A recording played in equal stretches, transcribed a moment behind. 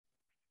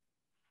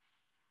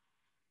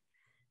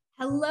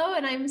Hello,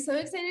 and I'm so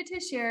excited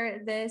to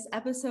share this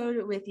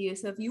episode with you.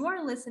 So, if you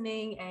are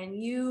listening and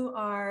you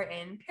are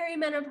in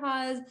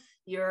perimenopause,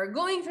 you're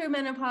going through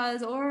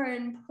menopause, or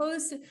in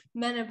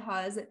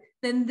post-menopause,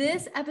 then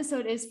this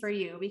episode is for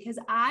you because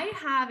I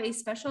have a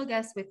special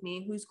guest with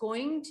me who's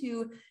going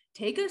to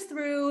take us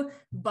through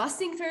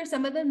busting through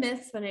some of the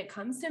myths when it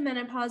comes to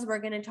menopause. We're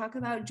going to talk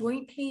about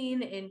joint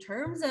pain in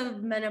terms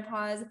of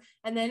menopause,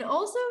 and then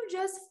also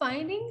just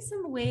finding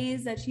some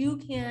ways that you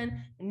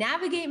can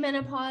navigate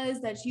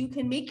menopause, that you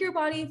can make your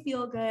body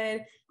feel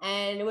good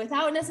and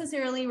without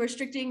necessarily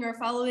restricting or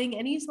following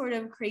any sort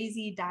of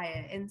crazy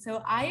diet. And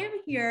so I am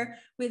here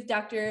with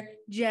Dr.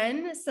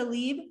 Jenn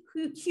Salib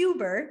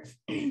Huber,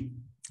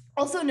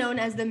 also known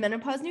as the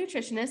Menopause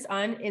Nutritionist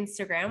on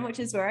Instagram, which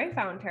is where I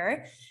found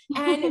her.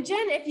 And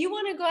Jen, if you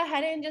want to go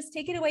ahead and just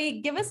take it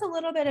away, give us a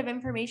little bit of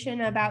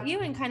information about you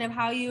and kind of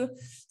how you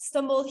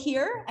stumbled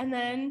here, and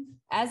then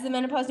as the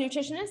Menopause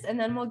Nutritionist, and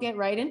then we'll get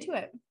right into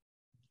it.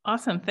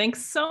 Awesome.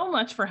 Thanks so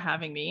much for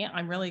having me.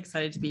 I'm really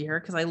excited to be here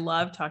because I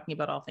love talking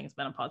about all things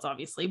menopause,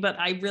 obviously, but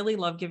I really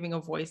love giving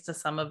a voice to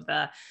some of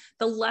the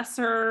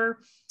lesser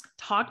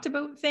talked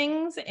about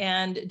things.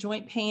 And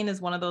joint pain is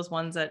one of those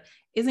ones that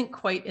isn't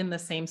quite in the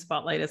same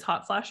spotlight as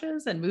hot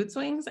flashes and mood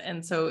swings.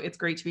 And so it's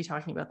great to be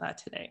talking about that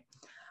today.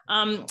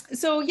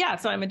 So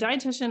I'm a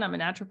dietitian, I'm a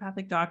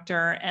naturopathic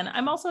doctor, and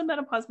I'm also in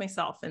menopause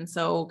myself. And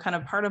so kind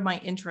of part of my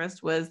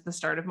interest was the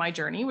start of my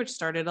journey, which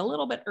started a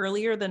little bit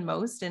earlier than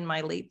most in my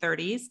late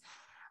 30s.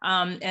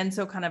 And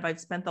so kind of I've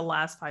spent the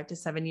last 5 to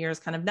 7 years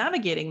kind of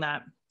navigating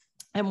that.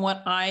 And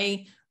what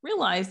I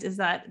realized is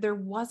that there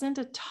wasn't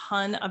a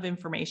ton of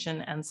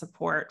information and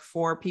support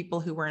for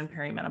people who were in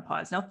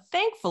perimenopause. Now,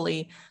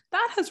 thankfully,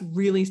 that has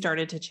really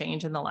started to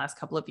change in the last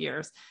couple of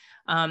years.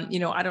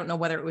 I don't know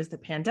whether it was the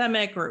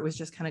pandemic or it was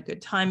just kind of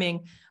good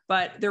timing,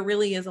 but there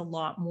really is a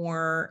lot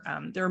more.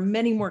 There are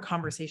many more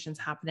conversations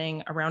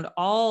happening around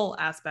all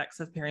aspects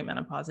of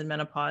perimenopause and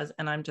menopause.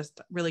 And I'm just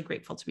really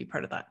grateful to be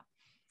part of that.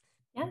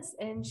 Yes,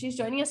 and she's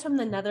joining us from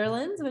the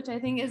Netherlands, which I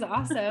think is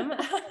awesome.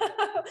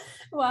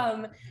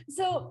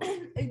 So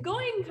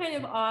going kind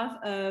of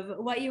off of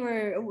what you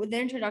were, the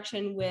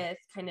introduction with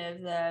kind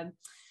of the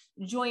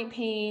joint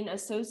pain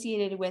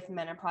associated with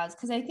menopause,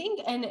 because I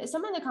think, and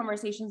some of the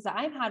conversations that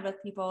I've had with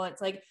people,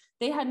 it's like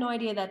they had no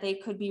idea that they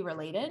could be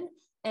related.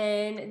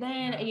 And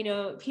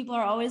then, people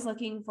are always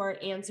looking for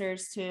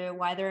answers to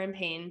why they're in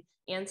pain,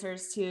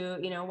 answers to,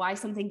 why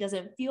something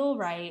doesn't feel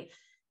right.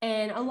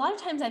 And a lot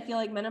of times I feel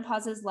like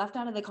menopause is left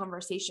out of the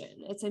conversation.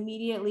 It's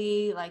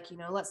immediately like,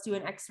 let's do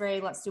an x-ray,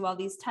 let's do all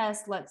these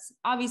tests, let's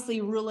obviously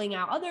ruling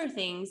out other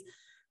things.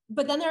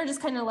 But then they're just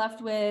kind of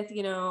left with,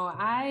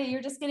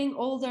 you're just getting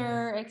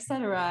older, et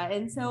cetera.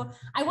 And so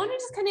I want to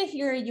just kind of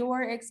hear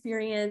your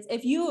experience,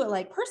 if you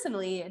like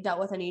personally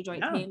dealt with any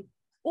joint pain,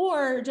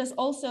 or just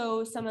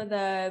also some of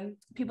the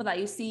people that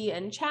you see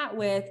and chat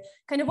with,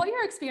 kind of what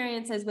your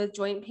experience is with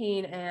joint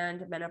pain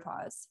and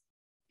menopause.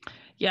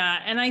 Yeah.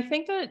 And I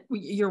think that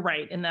you're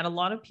right in that a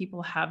lot of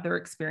people have their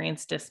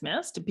experience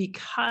dismissed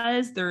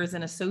because there is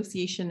an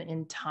association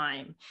in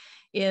time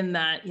in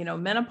that,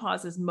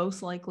 menopause is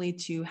most likely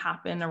to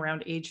happen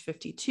around age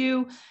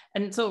 52.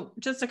 And so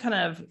just to kind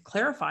of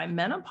clarify,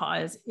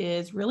 menopause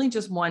is really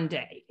just one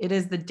day. It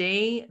is the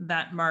day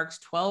that marks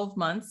 12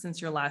 months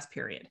since your last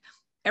period.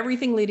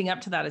 Everything leading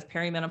up to that is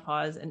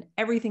perimenopause, and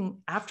everything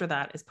after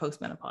that is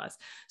postmenopause.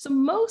 So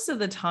most of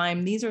the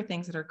time, these are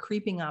things that are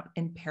creeping up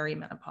in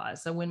perimenopause.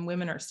 So when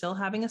women are still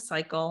having a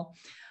cycle,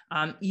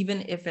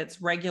 even if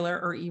it's regular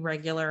or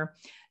irregular,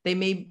 they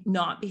may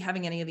not be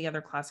having any of the other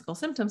classical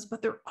symptoms,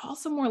 but they're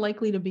also more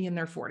likely to be in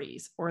their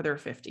 40s or their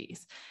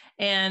 50s.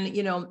 And,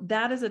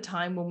 that is a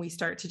time when we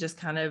start to just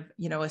kind of,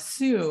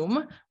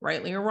 assume,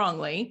 rightly or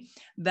wrongly,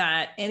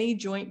 that any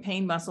joint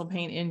pain, muscle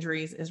pain,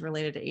 injuries is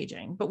related to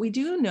aging. But we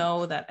do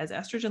know that as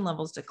estrogen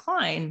levels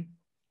decline,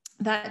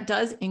 that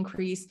does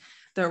increase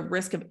the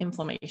risk of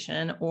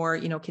inflammation or,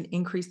 can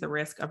increase the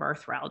risk of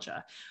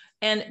arthralgia.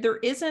 And there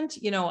isn't,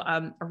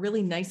 a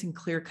really nice and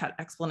clear-cut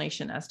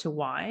explanation as to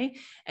why.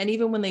 And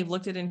even when they've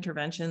looked at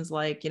interventions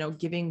like,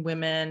 giving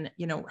women,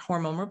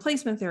 hormone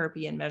replacement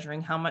therapy and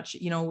measuring how much,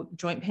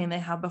 joint pain they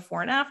have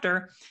before and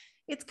after,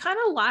 it's kind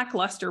of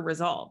lackluster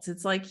results.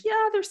 It's like,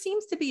 yeah, there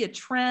seems to be a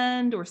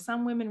trend or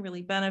some women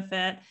really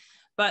benefit.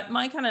 But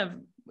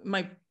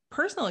my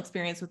personal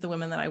experience with the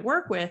women that I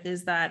work with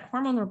is that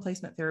hormone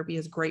replacement therapy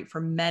is great for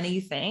many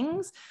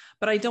things,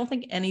 but I don't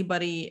think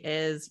anybody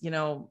is,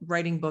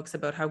 writing books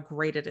about how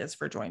great it is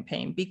for joint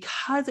pain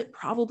because it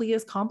probably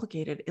is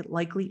complicated. It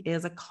likely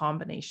is a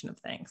combination of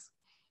things.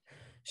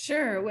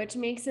 Sure, which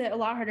makes it a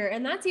lot harder.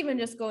 And that's even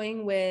just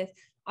going with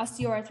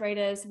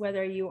osteoarthritis,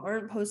 whether you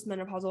aren't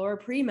postmenopausal or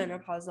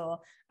premenopausal,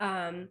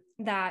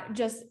 that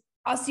just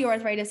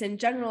osteoarthritis in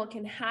general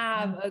can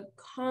have a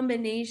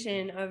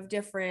combination of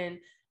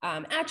different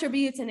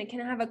attributes, and it can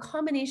have a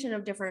combination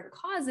of different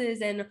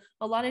causes. And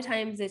a lot of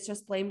times it's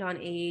just blamed on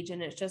age,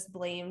 and it's just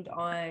blamed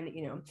on,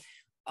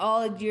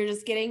 you're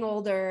just getting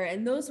older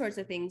and those sorts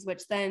of things,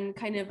 which then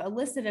kind of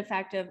elicit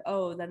effect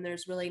of, then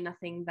there's really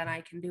nothing that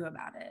I can do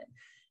about it.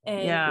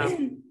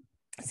 And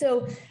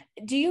So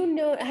do you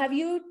know, have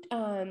you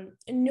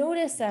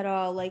noticed at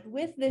all, like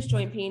with this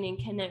joint pain and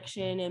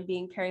connection and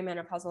being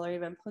perimenopausal or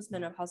even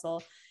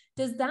postmenopausal,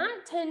 does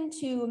that tend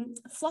to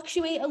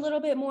fluctuate a little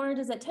bit more?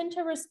 Does it tend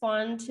to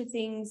respond to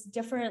things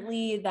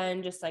differently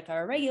than just like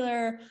a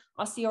regular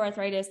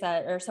osteoarthritis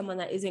that, or someone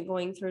that isn't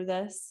going through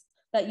this,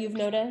 that you've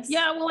noticed?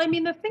 Yeah, well, I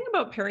mean, the thing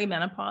about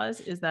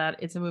perimenopause is that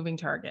it's a moving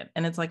target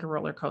and it's like a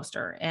roller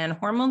coaster, and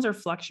hormones are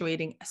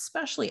fluctuating,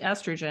 especially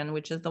estrogen,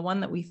 which is the one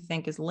that we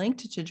think is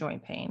linked to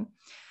joint pain.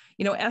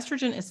 You know,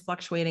 estrogen is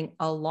fluctuating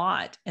a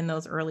lot in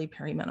those early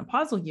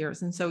perimenopausal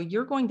years. And so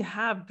you're going to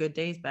have good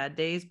days,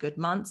 good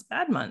months,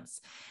 bad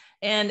months.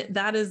 And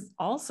that is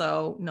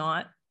also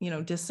not,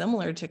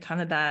 dissimilar to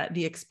kind of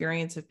the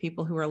experience of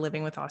people who are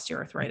living with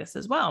osteoarthritis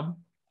as well.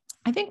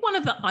 I think one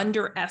of the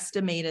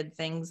underestimated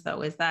things,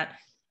 though, is that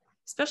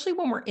especially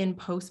when we're in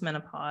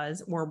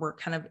postmenopause, or we're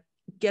kind of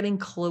getting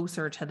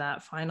closer to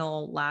that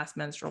final last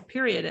menstrual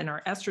period and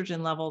our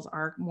estrogen levels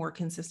are more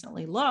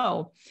consistently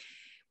low,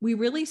 we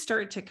really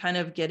start to kind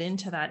of get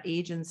into that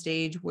age and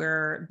stage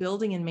where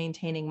building and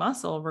maintaining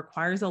muscle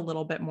requires a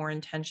little bit more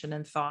intention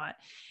and thought.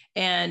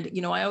 And,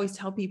 I always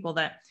tell people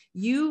that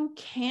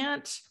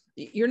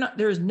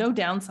there's no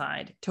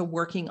downside to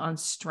working on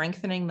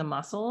strengthening the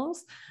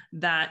muscles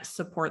that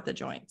support the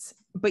joints,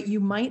 but you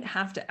might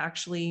have to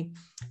actually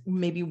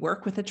maybe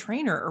work with a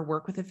trainer or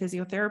work with a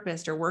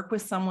physiotherapist or work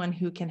with someone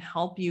who can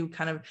help you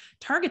kind of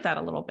target that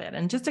a little bit.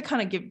 And just to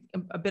kind of give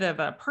a bit of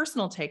a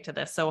personal take to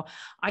this. So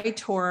I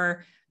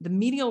tore the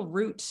medial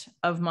root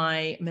of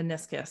my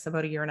meniscus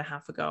about 1.5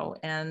 years ago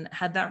and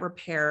had that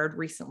repaired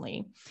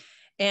recently.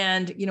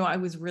 And, I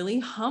was really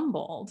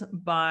humbled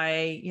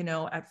by,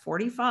 at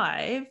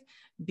 45,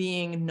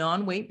 being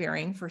non-weight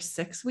bearing for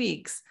 6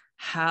 weeks,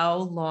 how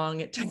long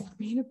it took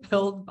me to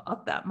build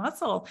up that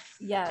muscle.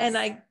 Yes. And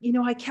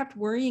I kept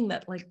worrying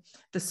that like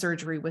the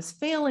surgery was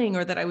failing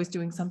or that I was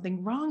doing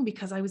something wrong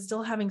because I was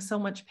still having so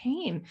much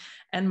pain.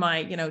 And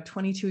my,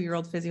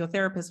 22-year-old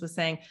physiotherapist was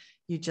saying,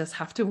 you just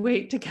have to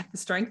wait to get the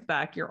strength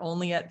back. You're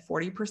only at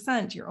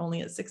 40%, you're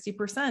only at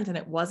 60%. And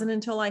it wasn't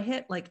until I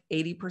hit like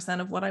 80%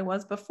 of what I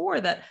was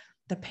before that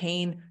the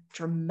pain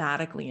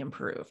dramatically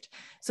improved.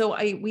 So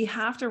we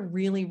have to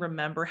really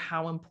remember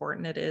how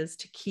important it is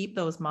to keep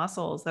those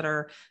muscles that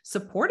are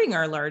supporting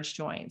our large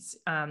joints.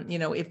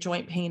 If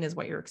joint pain is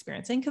what you're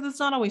experiencing, because it's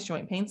not always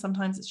joint pain,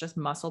 sometimes it's just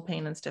muscle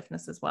pain and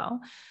stiffness as well.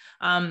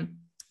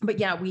 But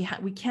yeah,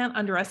 we can't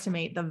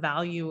underestimate the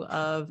value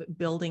of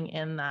building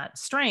in that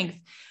strength.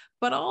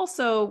 But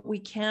also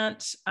we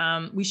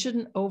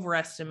shouldn't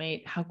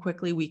overestimate how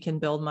quickly we can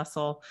build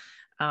muscle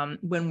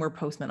when we're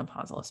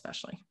postmenopausal,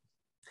 especially.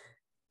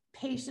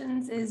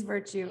 Patience is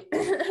virtue.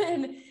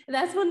 And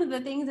that's one of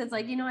the things that's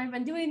like, I've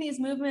been doing these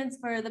movements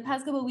for the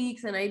past couple of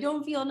weeks and I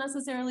don't feel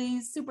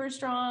necessarily super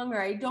strong,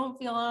 or I don't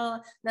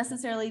feel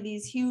necessarily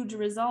these huge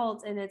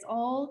results. And it's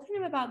all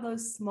kind of about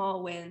those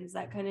small wins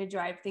that kind of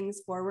drive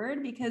things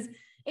forward, because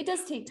it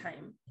does take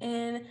time.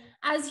 And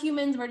as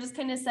humans, we're just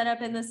kind of set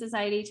up in the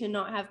society to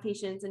not have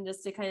patience and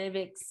just to kind of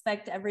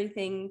expect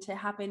everything to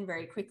happen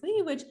very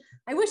quickly, which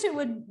I wish it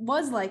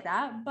was like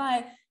that,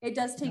 but it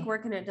does take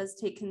work and it does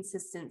take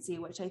consistency,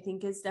 which I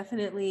think is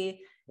definitely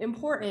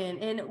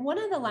important. And one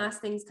of the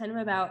last things kind of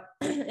about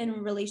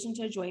in relation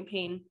to joint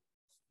pain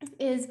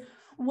is,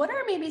 what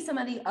are maybe some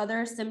of the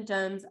other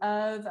symptoms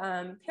of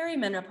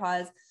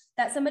perimenopause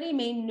that somebody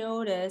may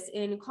notice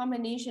in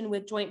combination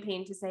with joint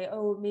pain to say,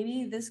 oh,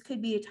 maybe this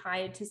could be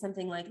tied to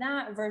something like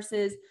that,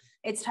 versus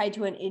it's tied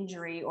to an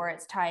injury, or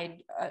it's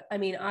tied,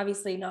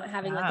 obviously not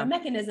having like a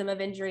mechanism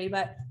of injury,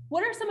 but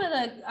what are some of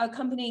the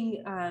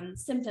accompanying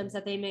symptoms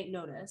that they may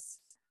notice?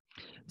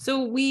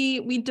 So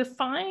we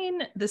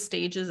define the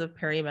stages of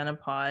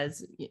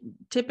perimenopause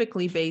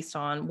typically based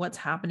on what's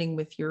happening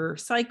with your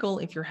cycle,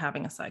 if you're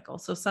having a cycle.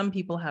 So some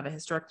people have a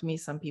hysterectomy,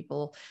 some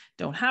people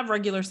don't have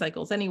regular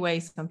cycles anyway,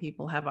 some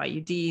people have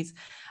IUDs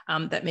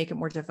that make it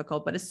more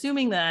difficult. But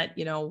assuming that,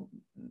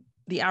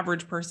 the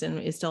average person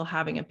is still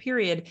having a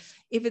period,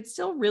 if it's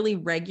still really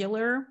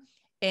regular,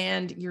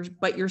 and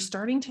you're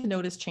starting to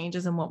notice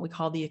changes in what we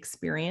call the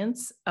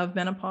experience of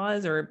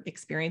menopause or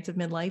experience of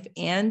midlife,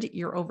 and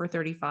you're over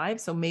 35.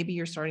 So maybe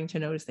you're starting to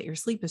notice that your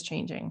sleep is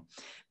changing.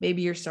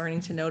 Maybe you're starting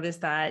to notice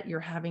that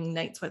you're having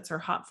night sweats or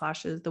hot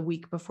flashes the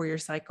week before your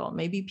cycle.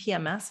 Maybe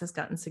PMS has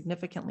gotten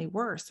significantly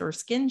worse, or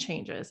skin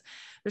changes.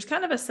 There's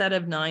kind of a set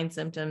of 9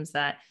 symptoms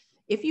that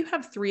if you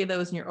have 3 of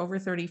those and you're over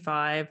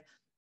 35,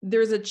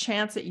 there's a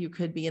chance that you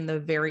could be in the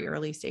very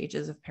early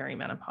stages of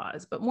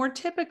perimenopause. But more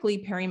typically,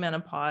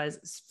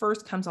 perimenopause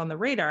first comes on the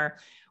radar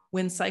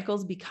when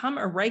cycles become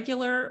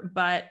irregular,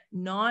 but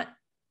not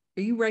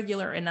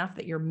irregular enough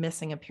that you're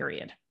missing a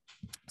period.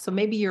 So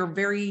maybe your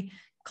very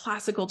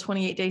classical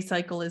 28-day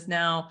cycle is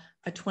now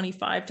a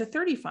 25 to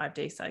 35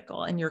 day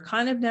cycle, and you're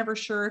kind of never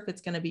sure if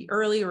it's going to be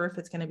early or if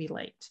it's going to be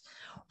late.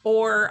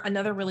 Or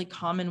another really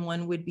common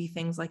one would be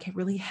things like a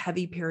really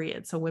heavy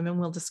period. So women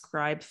will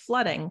describe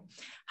flooding.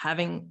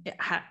 Having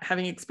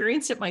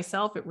experienced it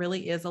myself, it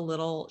really is a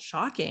little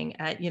shocking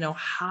at,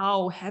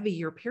 how heavy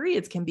your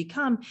periods can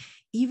become,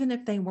 even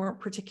if they weren't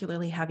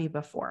particularly heavy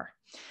before.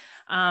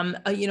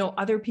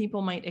 Other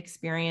people might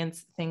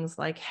experience things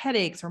like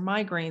headaches or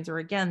migraines, or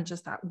again,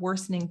 just that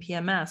worsening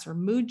PMS or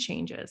mood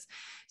changes.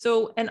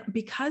 So, and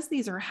because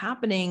these are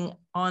happening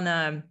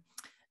on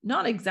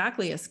not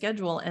exactly a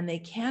schedule, and they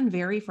can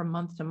vary from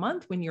month to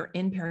month when you're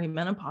in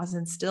perimenopause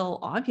and still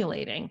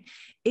ovulating,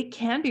 it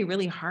can be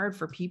really hard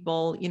for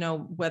people,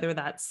 whether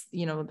that's,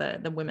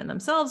 the women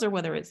themselves or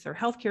whether it's their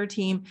healthcare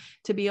team,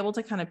 to be able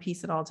to kind of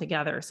piece it all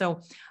together.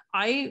 So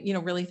I,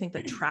 really think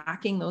that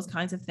tracking those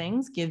kinds of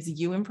things gives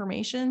you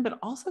information, but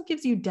also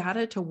gives you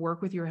data to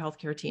work with your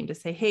healthcare team to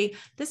say, hey,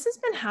 this has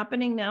been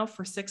happening now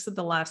for 6 of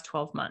the last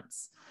 12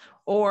 months.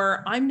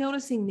 Or I'm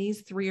noticing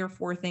these 3 or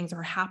 4 things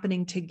are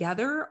happening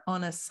together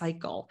on a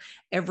cycle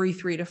every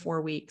 3 to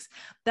 4 weeks.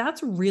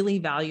 That's really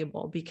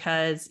valuable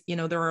because,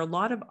 there are a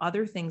lot of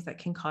other things that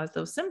can cause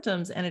those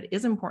symptoms. And it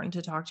is important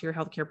to talk to your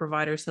healthcare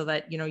provider so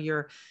that,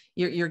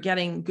 you're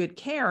getting good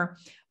care,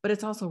 but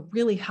it's also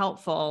really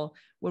helpful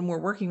when we're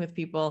working with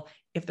people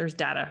if there's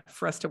data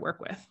for us to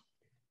work with.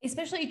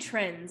 Especially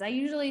trends. I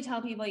usually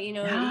tell people,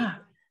 Yeah.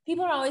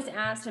 people are always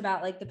asked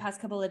about like the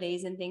past couple of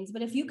days and things,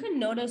 but if you can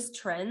notice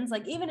trends,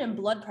 like even in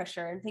blood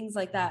pressure and things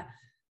like that,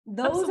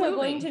 those Absolutely. are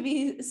going to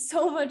be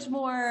so much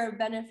more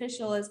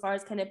beneficial as far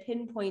as kind of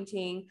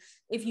pinpointing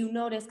if you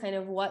notice kind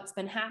of what's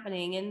been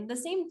happening. And the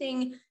same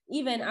thing,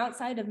 even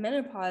outside of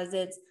menopause,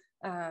 it's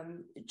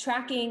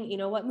tracking,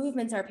 what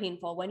movements are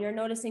painful, when you're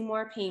noticing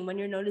more pain, when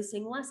you're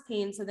noticing less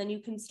pain. So then you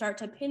can start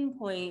to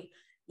pinpoint,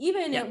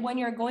 even when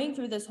you're going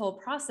through this whole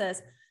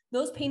process,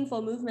 those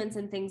painful movements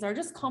and things are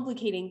just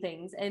complicating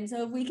things. And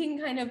so if we can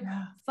kind of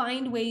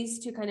find ways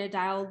to kind of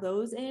dial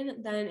those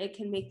in, then it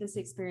can make this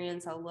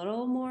experience a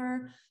little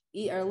more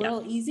or a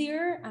little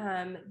easier.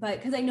 But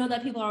because I know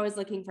that people are always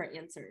looking for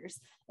answers.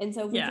 And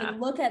so if we can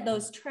look at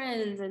those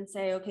trends and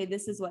say, okay,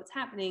 this is what's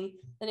happening,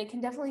 then it can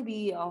definitely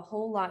be a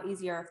whole lot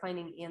easier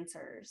finding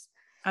answers.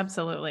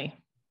 Absolutely.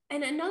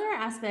 And another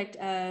aspect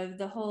of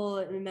the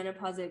whole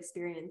menopause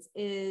experience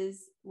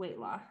is weight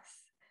loss.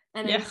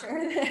 And I'm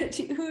sure that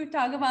you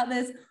talk about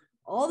this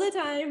all the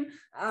time.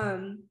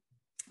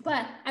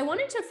 But I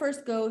wanted to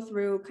first go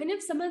through kind of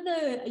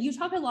you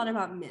talk a lot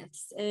about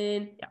myths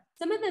and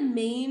some of the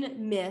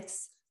main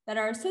myths that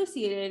are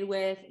associated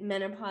with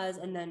menopause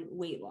and then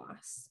weight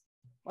loss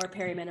or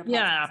perimenopause.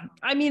 Yeah.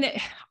 I mean,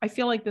 I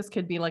feel like this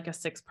could be like a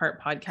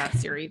 6-part podcast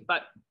series,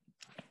 but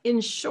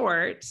in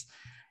short,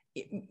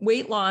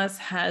 weight loss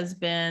has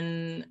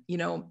been,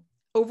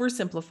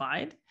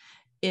 oversimplified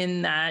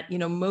in that,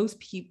 most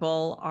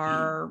people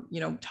are,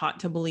 taught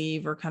to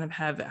believe or kind of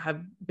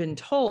have been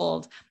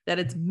told that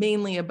it's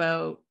mainly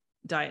about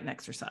diet and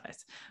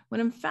exercise,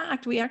 when in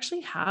fact, we actually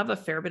have a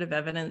fair bit of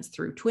evidence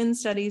through twin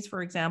studies,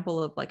 for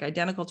example, of like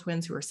identical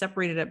twins who are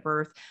separated at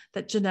birth,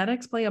 that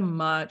genetics play a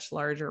much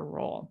larger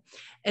role.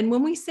 And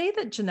when we say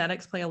that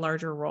genetics play a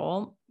larger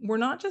role, we're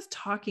not just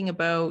talking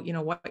about,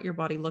 what your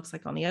body looks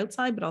like on the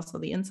outside, but also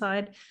the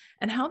inside,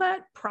 and how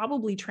that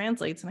probably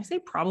translates. And I say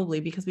probably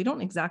because we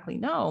don't exactly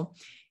know,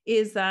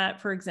 is that,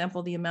 for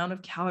example, the amount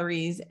of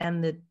calories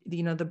and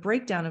the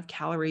breakdown of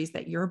calories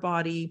that your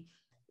body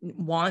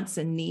wants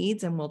and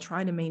needs and will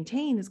try to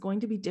maintain is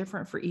going to be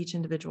different for each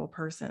individual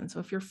person.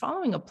 So if you're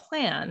following a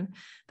plan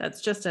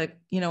that's just a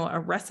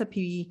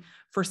recipe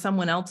for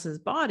someone else's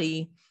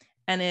body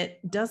and it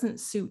doesn't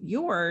suit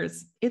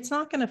yours, it's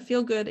not going to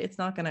feel good. It's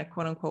not going to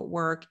quote unquote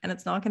work, and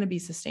it's not going to be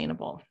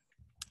sustainable.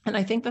 And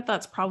I think that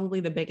that's probably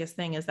the biggest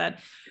thing, is that,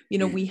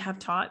 we have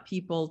taught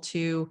people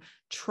to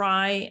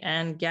try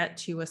and get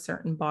to a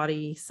certain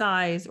body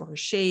size or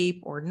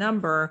shape or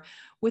number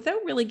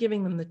without really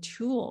giving them the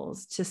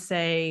tools to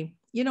say,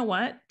 you know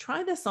what,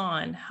 try this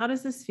on. How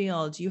does this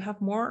feel? Do you have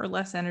more or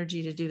less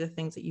energy to do the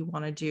things that you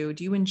want to do?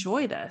 Do you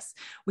enjoy this?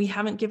 We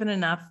haven't given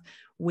enough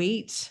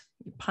weight,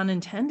 pun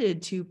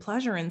intended, to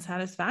pleasure and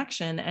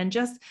satisfaction, and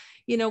just,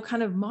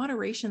 kind of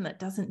moderation that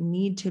doesn't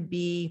need to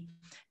be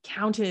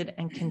counted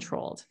and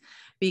controlled.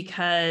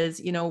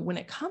 Because, when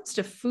it comes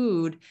to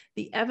food,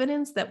 the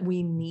evidence that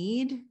we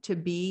need to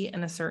be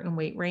in a certain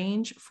weight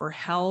range for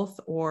health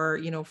or,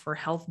 for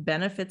health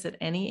benefits at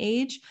any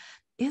age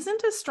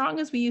isn't as strong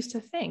as we used to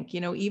think.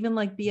 Even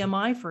like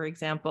BMI, for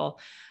example,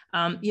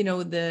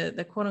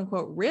 the quote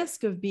unquote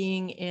risk of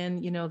being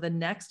in, the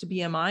next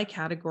BMI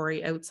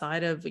category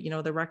outside of,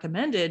 the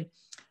recommended,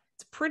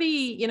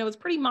 it's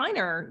pretty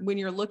minor when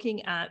you're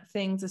looking at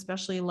things,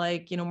 especially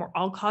like,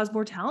 all-cause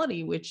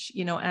mortality, which,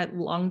 at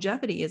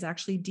longevity is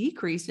actually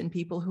decreased in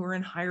people who are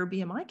in higher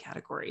BMI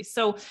categories.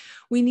 So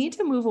we need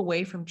to move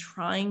away from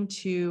trying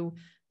to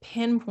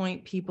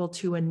pinpoint people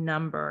to a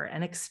number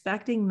and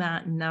expecting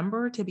that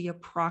number to be a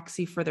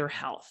proxy for their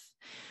health.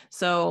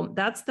 So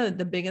that's the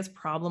biggest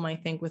problem, I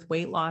think, with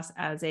weight loss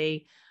as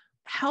a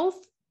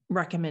health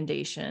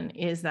recommendation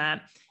is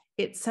that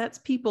it sets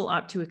people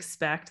up to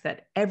expect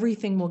that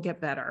everything will get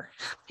better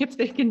if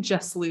they can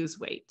just lose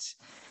weight.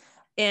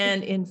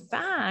 And in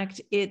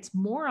fact, it's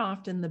more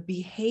often the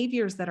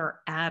behaviors that are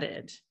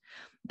added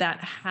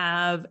that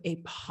have a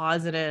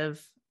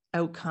positive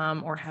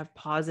outcome or have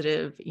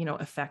positive,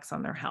 effects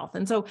on their health.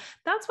 And so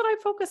that's what I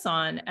focus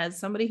on as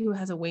somebody who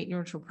has a weight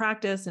neutral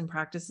practice and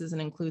practices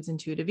and includes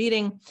intuitive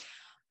eating.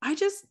 I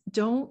just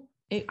don't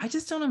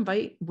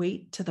invite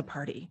weight to the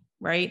party,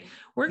 right?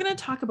 We're going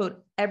to talk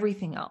about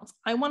everything else.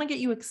 I want to get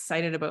you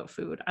excited about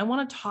food. I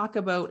want to talk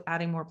about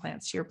adding more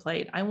plants to your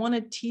plate. I want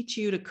to teach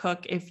you to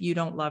cook if you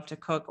don't love to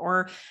cook,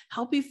 or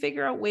help you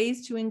figure out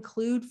ways to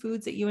include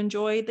foods that you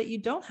enjoy that you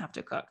don't have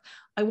to cook.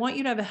 I want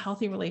you to have a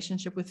healthy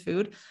relationship with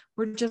food.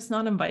 We're just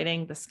not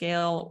inviting the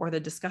scale or the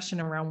discussion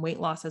around weight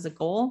loss as a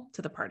goal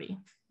to the party.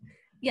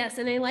 Yes.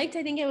 And I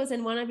think it was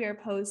in one of your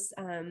posts,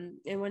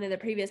 in one of the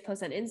previous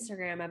posts on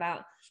Instagram,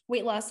 about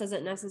weight loss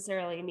doesn't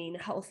necessarily mean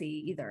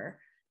healthy either.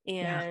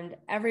 And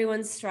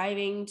everyone's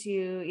striving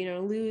to,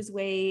 lose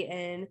weight.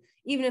 And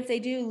even if they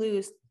do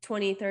lose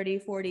 20, 30,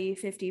 40,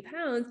 50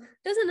 pounds,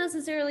 doesn't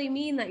necessarily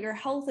mean that your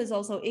health is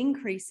also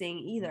increasing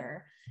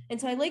either. And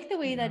so I like the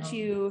way that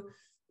you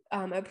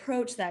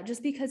approach that,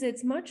 just because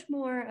it's much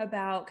more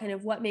about kind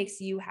of what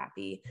makes you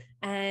happy.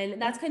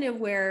 And that's kind of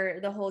where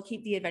the whole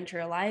Keep the Adventure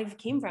Alive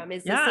came from,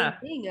 is the same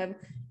thing of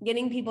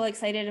getting people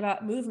excited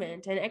about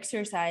movement and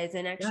exercise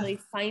and actually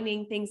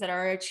finding things that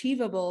are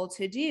achievable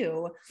to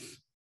do.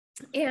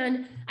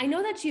 And I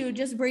know that you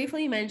just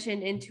briefly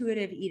mentioned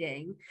intuitive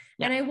eating,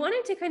 and I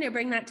wanted to kind of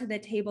bring that to the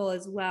table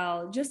as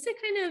well, just to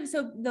kind of,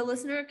 so the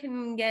listener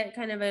can get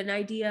kind of an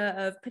idea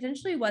of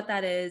potentially what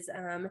that is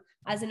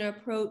as an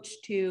approach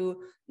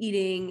to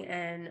eating,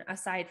 and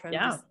aside from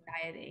just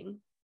dieting.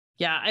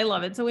 Yeah, I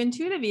love it. So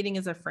intuitive eating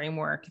is a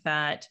framework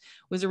that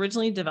was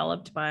originally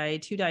developed by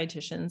two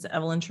dietitians,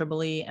 Evelyn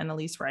Tribole and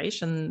Elise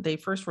Reich, and they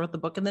first wrote the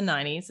book in the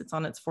 90s. It's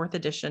on its 4th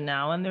edition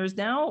now, and there's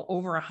now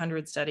over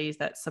 100 studies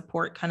that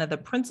support kind of the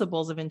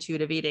principles of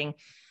intuitive eating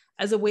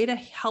as a way to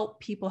help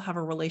people have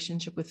a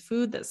relationship with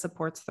food that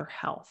supports their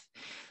health.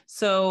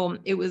 So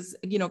it was,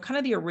 kind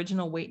of the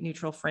original weight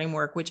neutral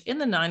framework, which in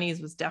the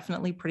 90s was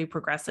definitely pretty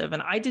progressive.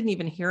 And I didn't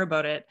even hear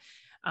about it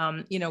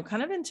kind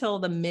of until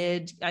the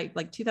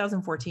like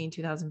 2014,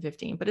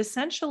 2015. But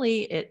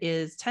essentially it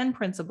is 10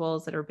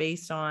 principles that are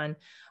based on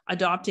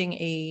adopting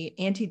a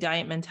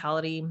anti-diet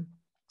mentality.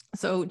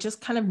 So just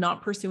kind of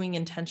not pursuing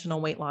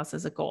intentional weight loss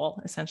as a goal,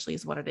 essentially,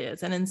 is what it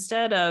is. And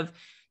instead of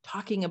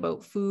talking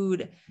about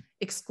food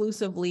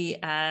exclusively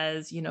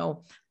as,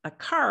 a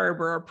carb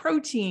or a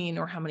protein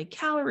or how many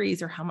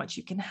calories or how much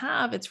you can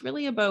have, it's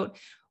really about,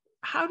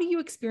 how do you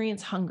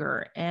experience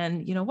hunger?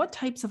 And, what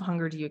types of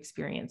hunger do you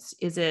experience?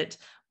 Is it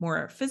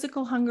more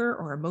physical hunger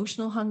or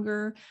emotional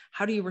hunger?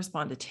 How do you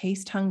respond to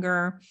taste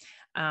hunger?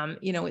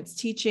 It's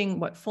teaching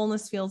what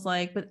fullness feels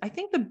like. But I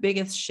think the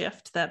biggest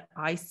shift that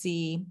I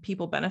see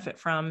people benefit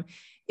from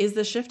is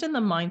the shift in the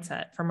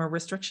mindset from a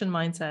restriction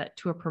mindset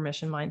to a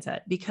permission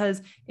mindset,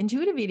 because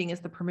intuitive eating is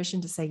the permission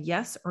to say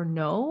yes or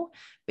no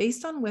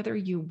based on whether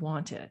you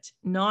want it,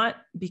 not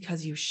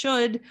because you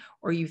should,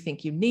 or you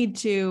think you need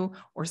to,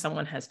 or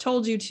someone has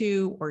told you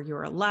to, or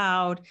you're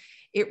allowed.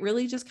 It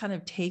really just kind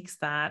of takes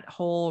that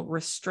whole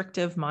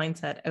restrictive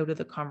mindset out of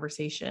the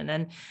conversation.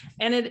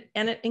 And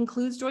it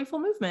includes joyful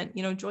movement.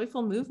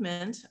 Joyful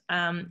movement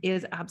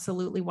is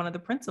absolutely one of the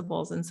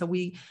principles. And so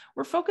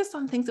we're focused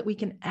on things that we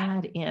can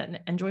add in.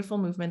 And joyful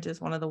movement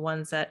is one of the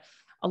ones that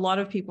a lot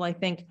of people, I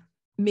think,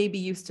 may be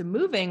used to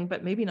moving,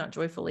 but maybe not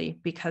joyfully,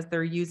 because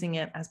they're using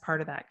it as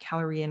part of that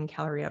calorie in,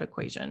 calorie out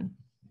equation.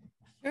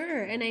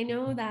 Sure. And I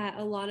know that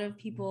a lot of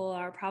people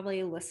are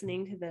probably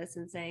listening to this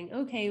and saying,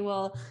 okay,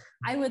 well,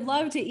 I would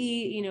love to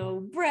eat,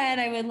 bread.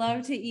 I would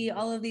love to eat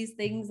all of these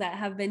things that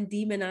have been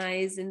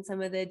demonized in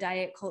some of the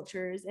diet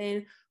cultures.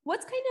 And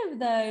what's kind of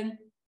the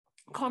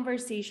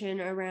conversation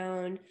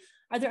around,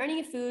 are there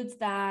any foods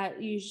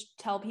that you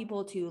tell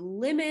people to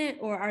limit,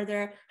 or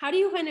how do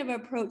you kind of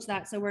approach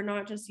that? So we're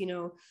not just,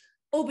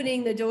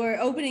 opening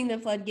the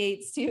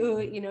floodgates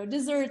to,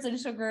 desserts and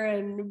sugar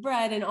and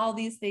bread and all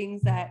these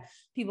things that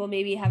people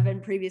maybe have been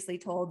previously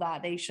told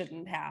that they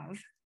shouldn't have.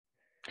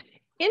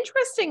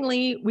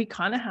 Interestingly, we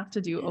kind of have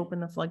to do open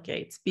the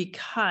floodgates,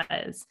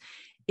 because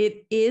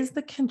it is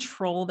the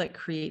control that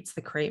creates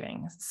the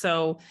cravings.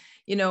 So,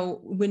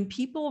 when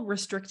people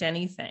restrict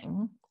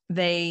anything,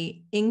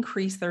 they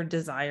increase their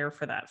desire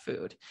for that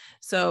food.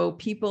 So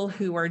people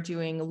who are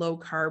doing low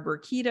carb or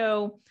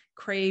keto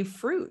crave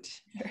fruit.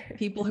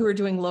 People who are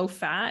doing low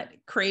fat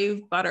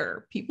crave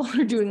butter. People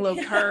who are doing low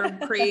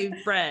carb crave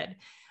bread.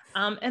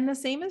 And the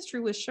same is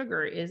true with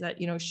sugar, is that,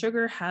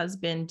 sugar has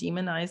been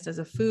demonized as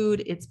a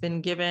food. It's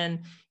been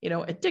given,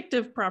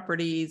 addictive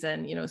properties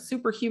and,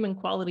 superhuman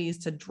qualities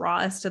to draw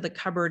us to the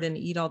cupboard and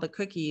eat all the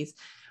cookies.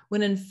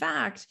 When in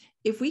fact,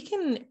 if we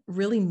can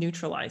really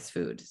neutralize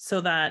food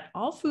so that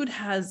all food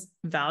has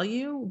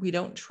value, we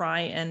don't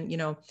try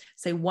and,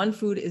 say one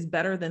food is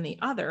better than the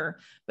other.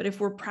 But if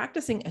we're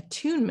practicing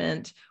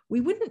attunement, we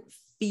wouldn't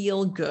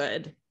feel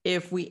good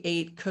if we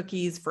ate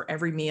cookies for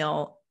every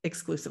meal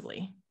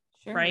exclusively,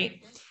 Sure.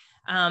 right?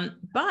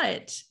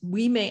 But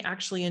we may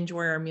actually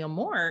enjoy our meal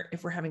more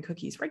if we're having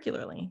cookies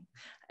regularly.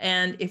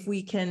 And if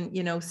we can,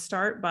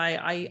 start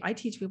by, I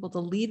teach people to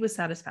lead with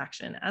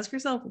satisfaction. Ask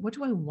yourself, what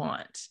do I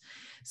want?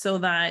 So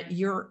that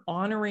you're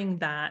honoring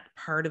that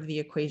part of the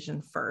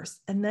equation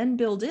first, and then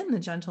build in the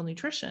gentle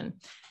nutrition.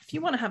 If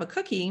you want to have a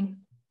cookie,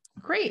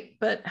 great,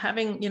 but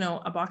having,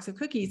 a box of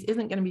cookies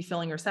isn't going to be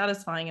filling or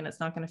satisfying, and it's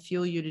not going to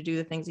fuel you to do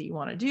the things that you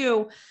want to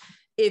do.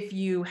 If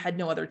you had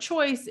no other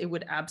choice, it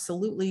would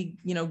absolutely,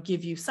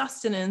 give you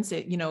sustenance.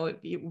 It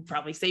would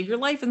probably save your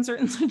life in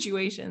certain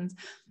situations.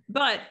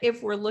 But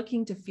if we're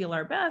looking to feel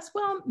our best,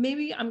 well,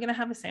 maybe I'm going to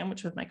have a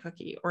sandwich with my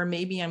cookie, or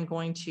maybe I'm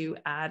going to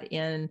add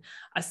in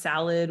a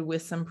salad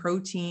with some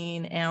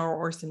protein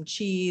or some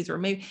cheese, or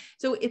maybe.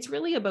 So it's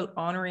really about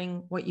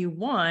honoring what you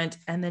want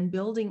and then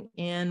building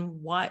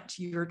in what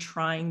you're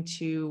trying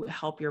to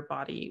help your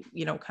body,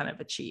 kind of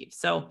achieve.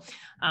 So,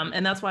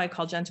 and that's why I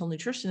call gentle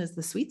nutrition is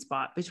the sweet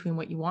spot between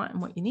what you want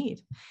and what you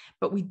need.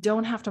 But we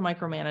don't have to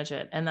micromanage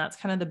it. And that's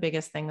kind of the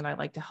biggest thing that I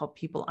like to help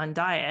people on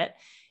diet,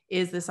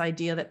 is this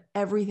idea that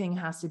everything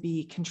has to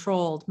be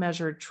controlled,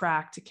 measured,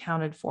 tracked,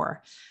 accounted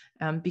for,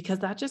 because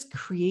that just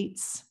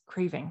creates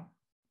craving.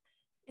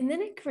 And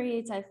then it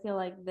creates, I feel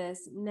like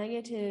these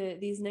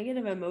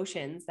negative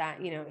emotions that,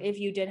 if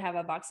you did have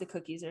a box of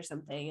cookies or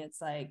something,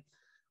 it's like,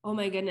 oh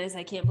my goodness,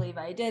 I can't believe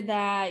I did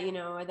that,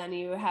 and then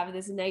you have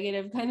this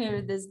negative kind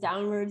of this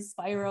downward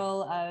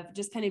spiral of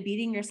just kind of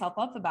beating yourself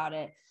up about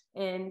it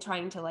and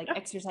trying to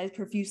exercise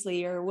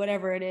profusely or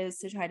whatever it is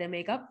to try to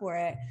make up for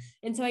it.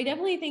 And so I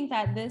definitely think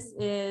that this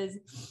is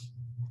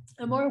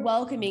a more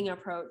welcoming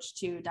approach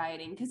to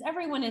dieting, because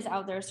everyone is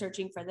out there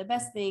searching for the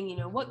best thing.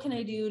 What can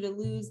I do to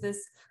lose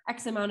this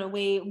X amount of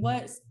weight?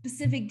 What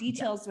specific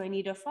details do I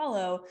need to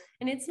follow?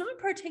 And it's not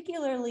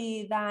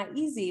particularly that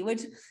easy,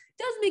 which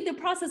does make the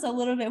process a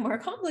little bit more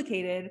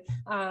complicated.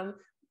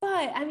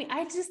 But I mean,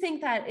 I just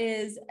think that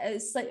is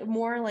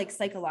more like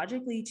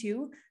psychologically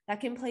too,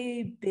 that can play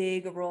a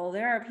big role.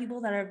 There are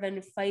people that have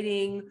been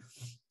fighting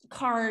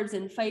carbs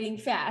and fighting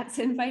fats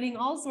and fighting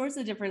all sorts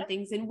of different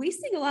things and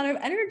wasting a lot of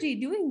energy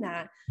doing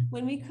that,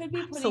 when we could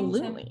be putting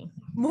some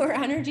more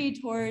energy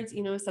towards,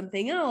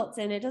 something else.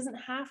 And it doesn't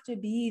have to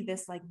be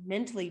this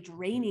mentally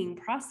draining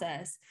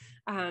process.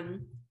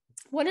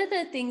 One of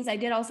the things I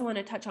did also want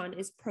to touch on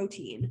is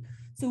protein.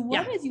 So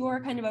what is your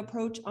kind of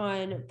approach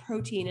on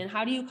protein, and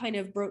how do you kind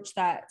of broach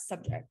that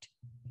subject?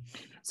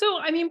 So,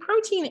 I mean,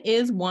 protein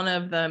is one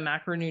of the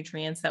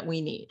macronutrients that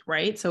we need,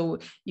 right? So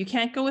you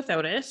can't go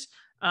without it.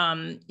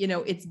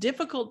 It's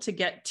difficult to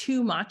get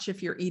too much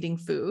if you're eating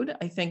food.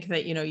 I think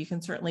that, you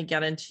can certainly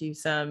get into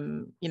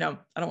some, I don't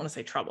want to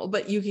say trouble,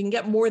 but you can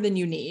get more than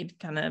you need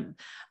kind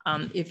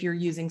of, if you're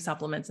using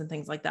supplements and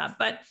things like that.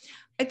 But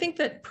I think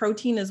that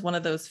protein is one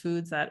of those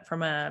foods that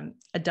from a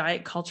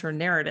diet culture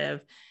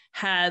narrative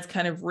has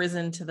kind of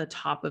risen to the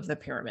top of the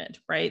pyramid,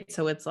 right?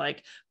 So it's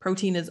like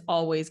protein is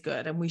always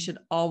good and we should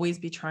always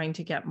be trying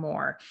to get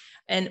more.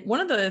 And one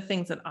of the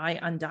things that I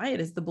undiet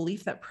is the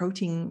belief that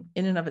protein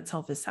in and of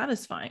itself is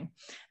satisfying.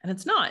 And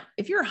it's not.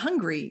 If you're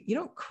hungry, you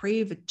don't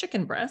crave a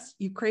chicken breast,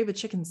 you crave a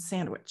chicken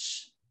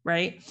sandwich,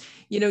 right?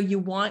 You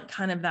want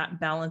kind of that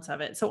balance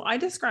of it. So I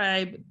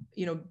describe,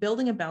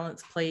 building a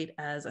balanced plate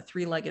as a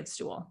three-legged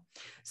stool.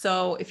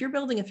 So if you're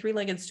building a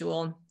three-legged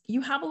stool,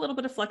 you have a little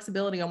bit of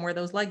flexibility on where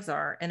those legs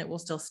are and it will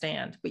still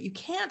stand, but you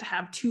can't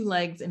have two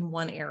legs in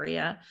one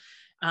area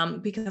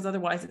because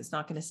otherwise it's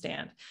not going to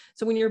stand.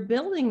 So when you're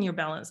building your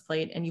balanced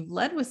plate and you've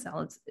led with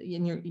salads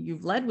and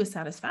you've led with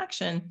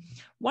satisfaction,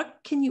 what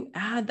can you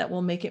add that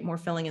will make it more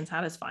filling and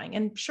satisfying?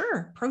 And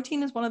sure,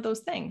 protein is one of those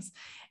things.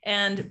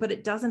 But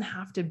it doesn't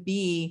have to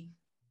be,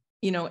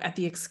 at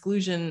the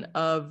exclusion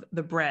of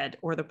the bread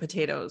or the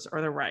potatoes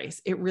or the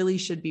rice. It really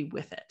should be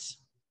with it.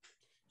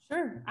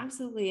 Sure,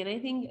 absolutely. And I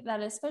think that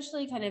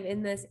especially kind of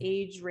in this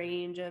age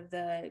range of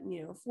the,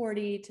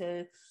 40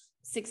 to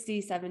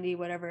 60, 70,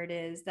 whatever it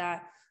is,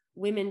 that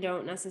women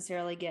don't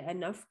necessarily get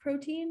enough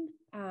protein.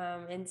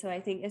 And so I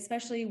think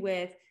especially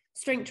with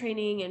strength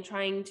training and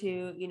trying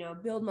to,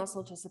 build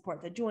muscle to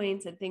support the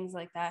joints and things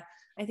like that,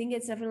 I think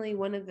it's definitely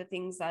one of the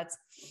things that's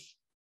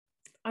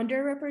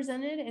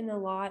underrepresented in a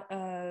lot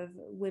of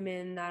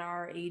women that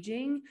are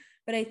aging.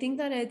 But I think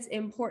that it's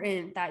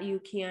important that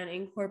you can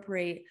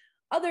incorporate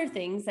other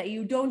things, that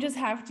you don't just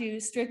have to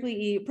strictly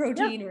eat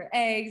protein or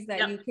eggs,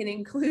 that you can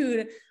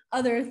include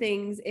other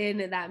things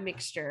in that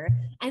mixture.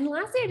 And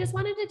lastly, I just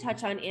wanted to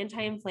touch on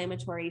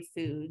anti-inflammatory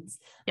foods.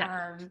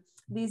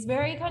 These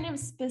very kind of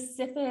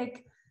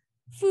specific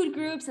food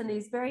groups and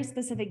these very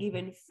specific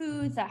even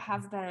foods that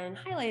have been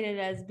highlighted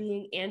as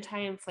being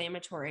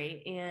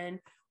anti-inflammatory. And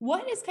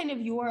what is kind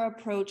of your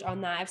approach on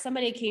that? If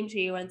somebody came to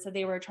you and said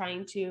they were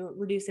trying to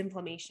reduce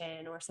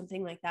inflammation or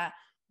something like that,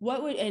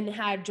 and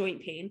had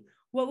joint pain,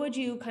 what would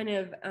you kind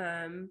of,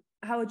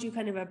 how would you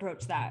kind of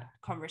approach that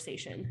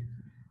conversation?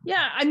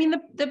 Yeah. I mean,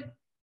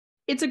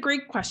 It's a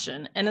great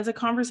question. And it's a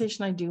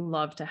conversation I do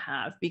love to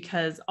have,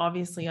 because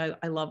obviously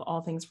I love all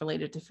things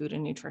related to food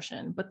and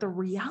nutrition. But the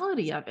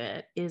reality of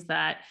it is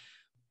that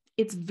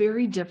it's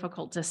very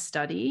difficult to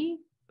study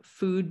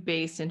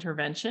food-based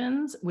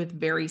interventions with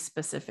very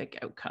specific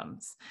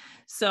outcomes.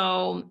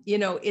 So,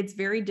 it's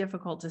very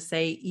difficult to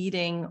say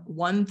eating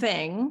one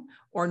thing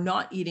or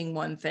not eating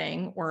one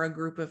thing or a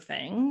group of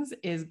things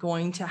is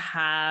going to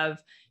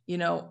have,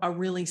 a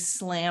really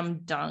slam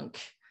dunk,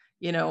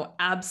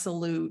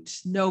 absolute,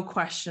 no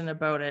question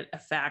about it,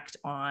 effect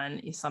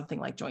on something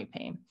like joint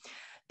pain.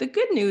 The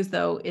good news,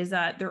 though, is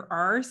that there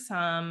is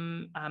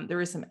some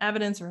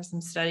evidence or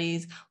some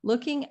studies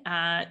looking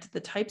at the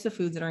types of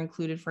foods that are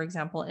included, for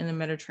example, in a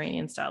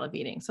Mediterranean style of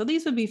eating. So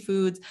these would be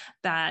foods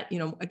that,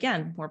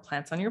 again, more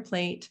plants on your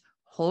plate,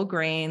 whole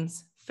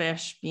grains,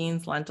 fish,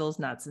 beans, lentils,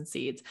 nuts, and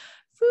seeds.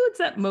 Foods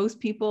that most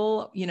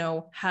people,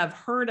 have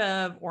heard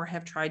of or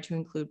have tried to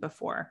include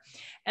before.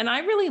 And I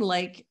really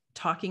like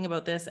talking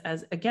about this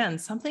as, again,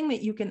 something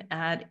that you can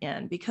add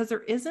in, because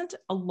there isn't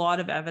a lot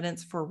of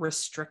evidence for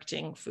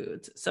restricting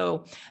foods.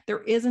 So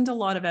there isn't a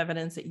lot of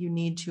evidence that you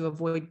need to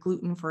avoid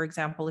gluten, for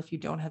example, if you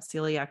don't have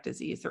celiac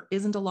disease. There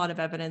isn't a lot of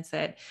evidence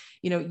that,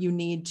 you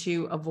need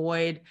to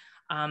avoid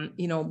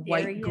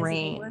white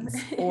grains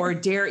or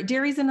dairy.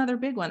 Dairy is another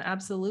big one.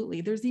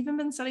 Absolutely. There's even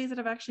been studies that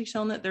have actually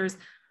shown that there's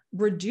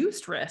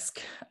reduced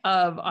risk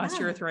of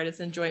osteoarthritis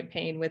and joint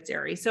pain with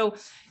dairy. So,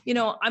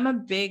 I'm a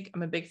big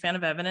fan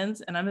of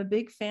evidence, and I'm a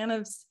big fan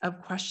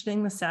of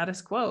questioning the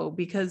status quo,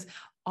 because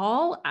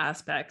all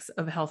aspects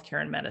of healthcare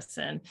and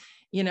medicine,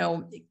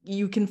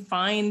 you can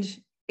find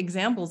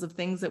examples of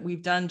things that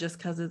we've done just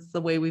because it's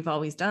the way we've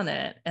always done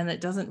it. And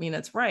it doesn't mean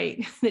it's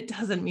right. It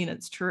doesn't mean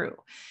it's true.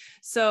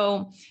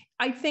 So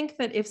I think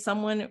that if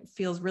someone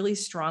feels really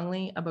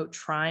strongly about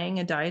trying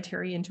a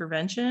dietary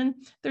intervention,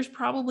 there's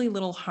probably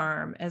little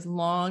harm, as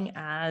long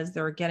as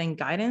they're getting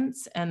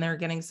guidance and they're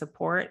getting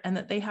support, and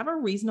that they have a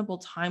reasonable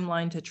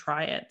timeline to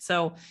try it.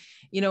 So,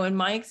 in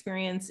my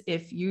experience,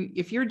 if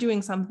you're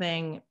doing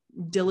something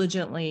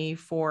diligently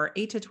for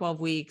 8 to 12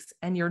 weeks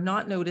and you're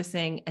not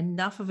noticing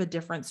enough of a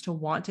difference to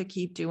want to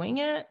keep doing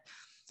it,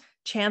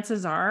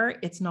 chances are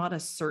it's not a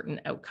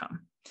certain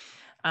outcome.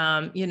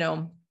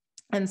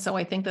 And so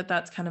I think that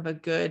that's kind of a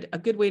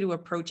good way to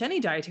approach any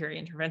dietary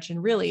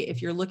intervention, really,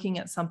 if you're looking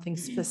at something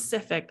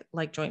specific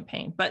like joint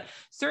pain. But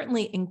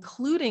certainly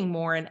including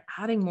more and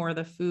adding more of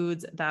the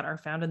foods that are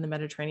found in the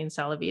Mediterranean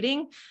style of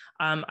eating,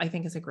 I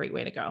think is a great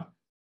way to go.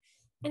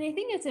 And I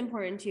think it's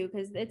important too,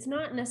 because it's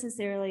not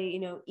necessarily,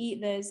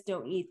 eat this,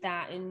 don't eat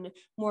that, and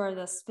more of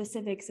the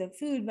specifics of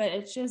food, but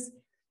it's just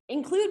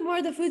include more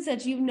of the foods that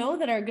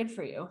that are good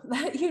for you,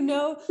 that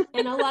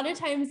and a lot of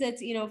times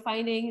it's,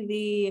 finding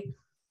the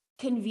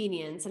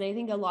convenience. And I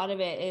think a lot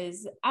of it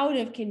is out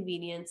of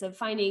convenience of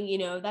finding,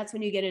 that's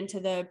when you get into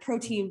the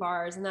protein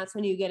bars, and that's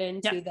when you get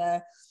into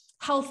the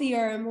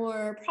healthier,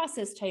 more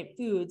processed type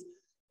foods.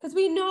 Because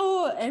we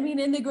know,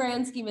 in the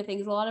grand scheme of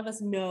things, a lot of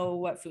us know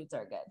what foods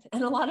are good.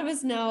 And a lot of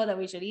us know that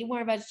we should eat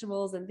more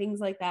vegetables and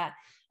things like that.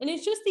 And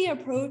it's just the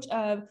approach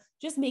of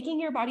just making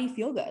your body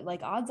feel good.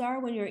 Like, odds are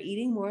when you're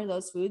eating more of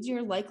those foods,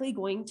 you're likely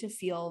going to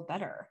feel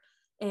better.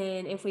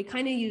 And if we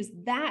kind of use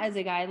that as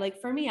a guide,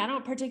 like for me, I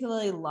don't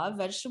particularly love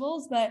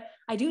vegetables, but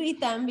I do eat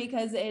them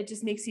because it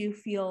just makes you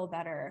feel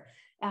better.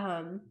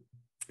 And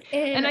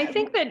I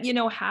think that,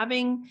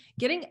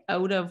 getting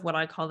out of what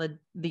I call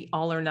the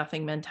all or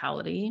nothing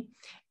mentality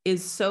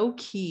is so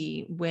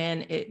key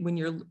when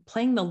you're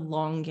playing the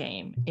long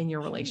game in your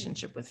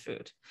relationship with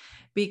food,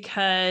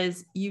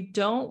 because you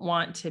don't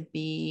want to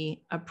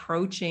be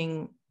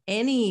approaching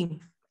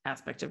any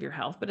aspect of your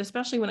health, but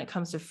especially when it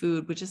comes to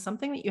food, which is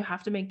something that you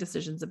have to make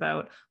decisions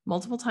about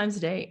multiple times a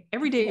day,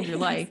 every day of your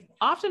life,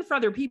 often for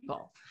other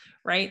people,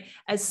 right?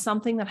 As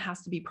something that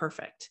has to be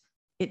perfect.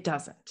 It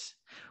doesn't.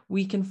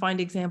 We can find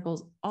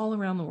examples all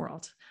around the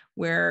world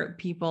where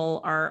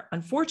people are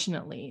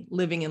unfortunately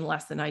living in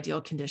less than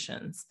ideal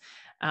conditions,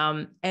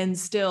 and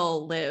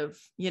still live,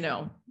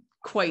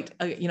 quite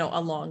a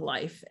long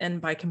life,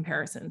 and by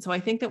comparison. So I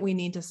think that we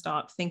need to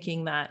stop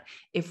thinking that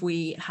if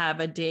we have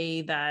a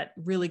day that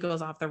really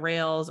goes off the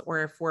rails,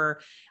 or if we're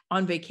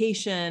on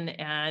vacation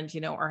and,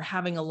 are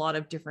having a lot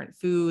of different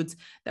foods,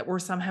 that we're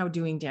somehow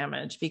doing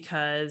damage,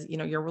 because,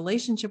 your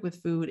relationship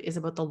with food is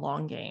about the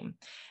long game.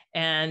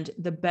 And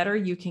the better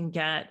you can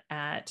get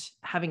at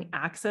having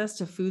access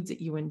to foods that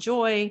you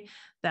enjoy,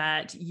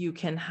 that you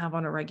can have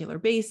on a regular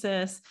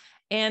basis,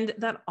 and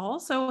that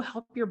also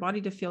help your body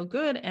to feel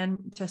good and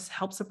just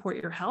help support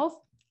your health,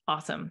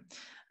 awesome.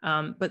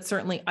 But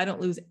certainly I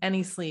don't lose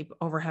any sleep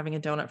over having a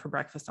donut for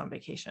breakfast on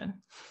vacation.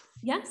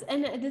 Yes.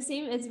 And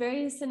it's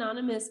very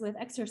synonymous with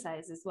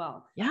exercise as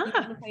well. Yeah. You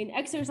can find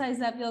exercise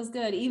that feels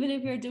good, even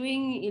if you're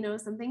doing,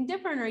 something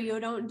different, or you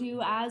don't do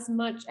as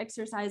much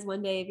exercise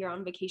one day if you're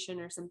on vacation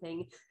or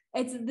something.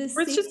 It's this.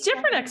 Or it's just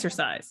different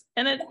exercise,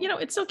 and it,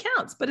 it still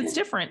counts, but it's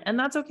different, and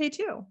that's okay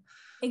too.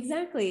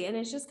 Exactly. And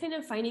it's just kind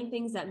of finding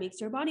things that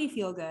makes your body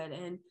feel good.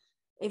 And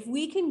if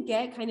we can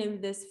get kind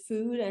of this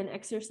food and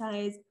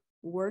exercise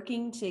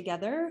working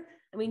together,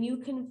 you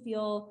can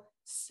feel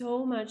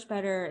so much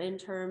better in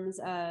terms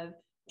of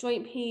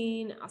joint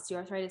pain,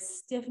 osteoarthritis,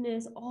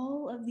 stiffness,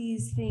 all of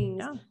these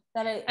things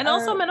and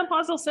also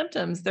menopausal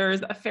symptoms.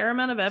 There's a fair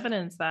amount of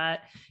evidence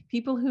that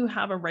people who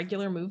have a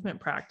regular movement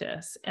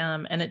practice,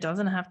 and it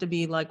doesn't have to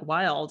be like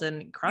wild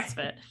and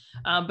CrossFit,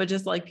 but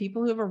just like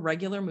people who have a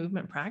regular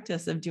movement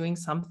practice of doing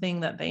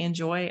something that they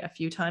enjoy a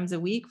few times a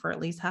week for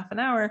at least half an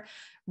hour,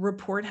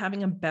 report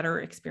having a better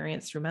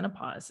experience through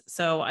menopause.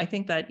 So I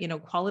think that,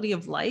 quality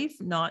of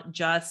life, not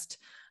just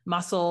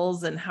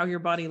muscles and how your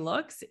body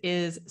looks,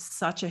 is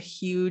such a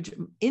huge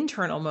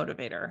internal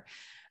motivator.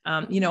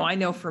 I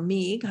know for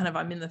me,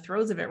 I'm in the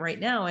throes of it right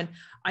now. And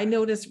I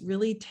notice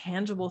really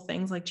tangible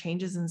things like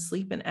changes in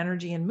sleep and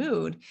energy and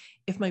mood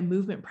if my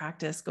movement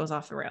practice goes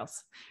off the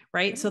rails,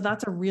 right? So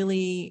that's a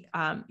really,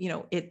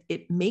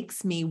 it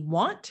makes me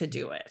want to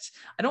do it.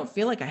 I don't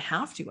feel like I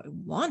have to, I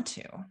want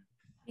to.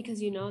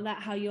 Because you know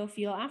that how you'll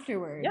feel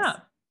afterwards. Yeah.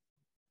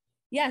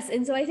 Yes.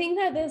 And so I think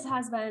that this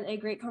has been a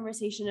great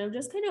conversation of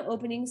just kind of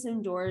opening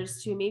some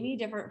doors to maybe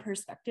different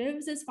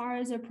perspectives as far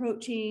as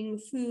approaching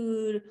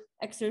food,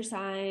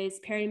 exercise,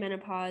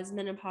 perimenopause,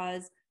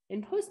 menopause,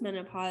 and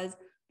postmenopause.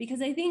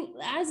 Because I think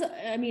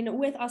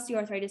with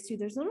osteoarthritis too,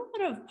 there's not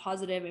a lot of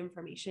positive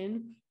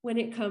information when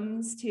it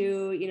comes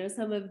to,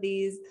 some of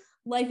these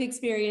life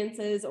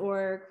experiences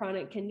or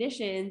chronic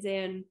conditions.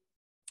 And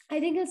I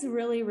think it's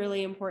really,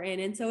 really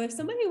important. And so if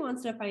somebody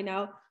wants to find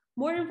out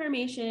more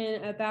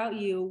information about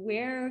you,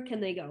 where can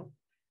they go?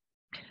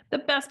 The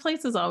best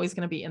place is always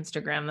going to be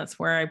Instagram. That's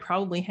where I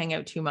probably hang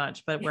out too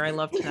much, but where I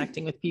love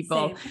connecting with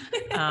people.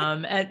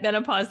 At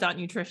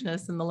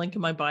menopause.nutritionist, and the link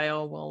in my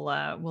bio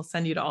will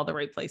send you to all the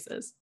right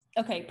places.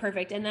 Okay,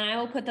 perfect. And then I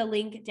will put the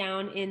link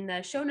down in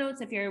the show notes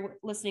if you're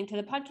listening to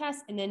the podcast,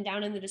 and then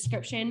down in the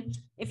description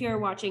if you're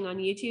watching on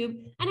YouTube.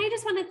 And I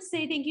just wanted to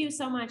say thank you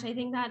so much. I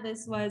think that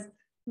this was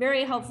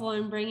very helpful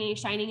in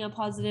shining a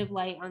positive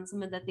light on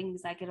some of the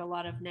things that get a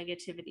lot of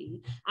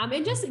negativity,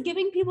 and just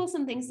giving people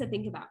some things to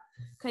think about,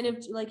 kind of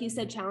like you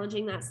said,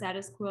 challenging that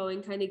status quo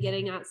and kind of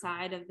getting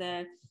outside of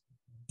the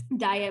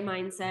diet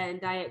mindset and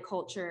diet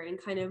culture and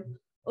kind of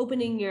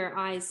opening your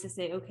eyes to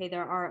say, okay,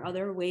 there are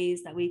other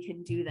ways that we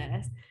can do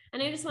this.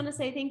 And I just want to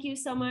say thank you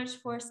so much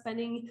for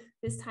spending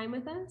this time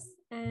with us,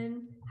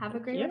 and have a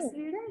great rest of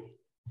your day.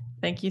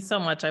 Thank you so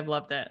much. I've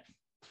loved it.